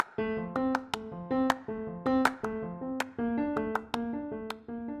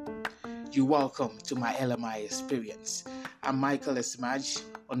you're welcome to my LMI experience. I'm Michael Esimaj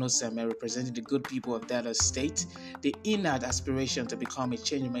Onoseme, representing the good people of Delta State. The inner aspiration to become a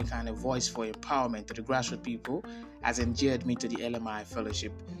change maker and a voice for empowerment to the grassroots people has endeared me to the LMI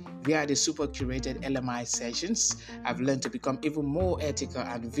Fellowship. Via the super curated LMI sessions, I've learned to become even more ethical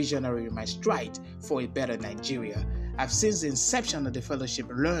and visionary in my stride for a better Nigeria. I've since the inception of the fellowship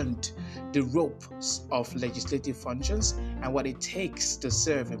learned the ropes of legislative functions and what it takes to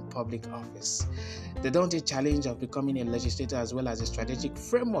serve in public office. The daunting challenge of becoming a legislator as well as the strategic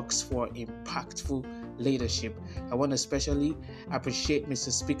frameworks for impactful leadership. I want to especially appreciate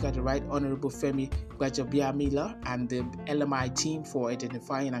Mr. Speaker, the Right Honorable Femi Gbajabiamila, and the LMI team for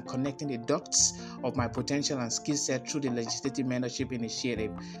identifying and connecting the dots of my potential and skill set through the Legislative Mentorship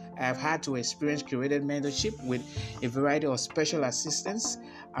Initiative. I have had to experience curated mentorship with a variety of special assistants,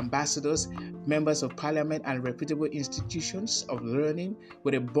 ambassadors, members of parliament, and reputable institutions of learning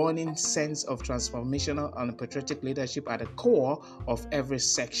with a burning sense of transformational and patriotic leadership at the core of every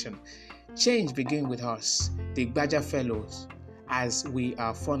section. Change begins with us, the Gbaja Fellows, as we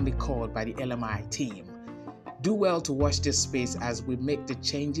are fondly called by the LMI team. Do well to watch this space as we make the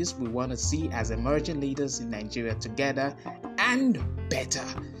changes we want to see as emerging leaders in Nigeria together and better.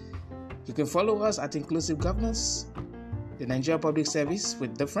 You can follow us at Inclusive Governance, the Nigeria Public Service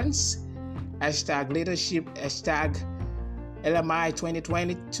with Difference, #leadership, #LMI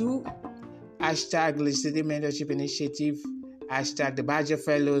 2022, #Legislative Mentorship Initiative, #the Gbaja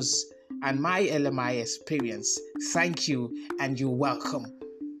Fellows, and my LMI experience. Thank you and you're welcome.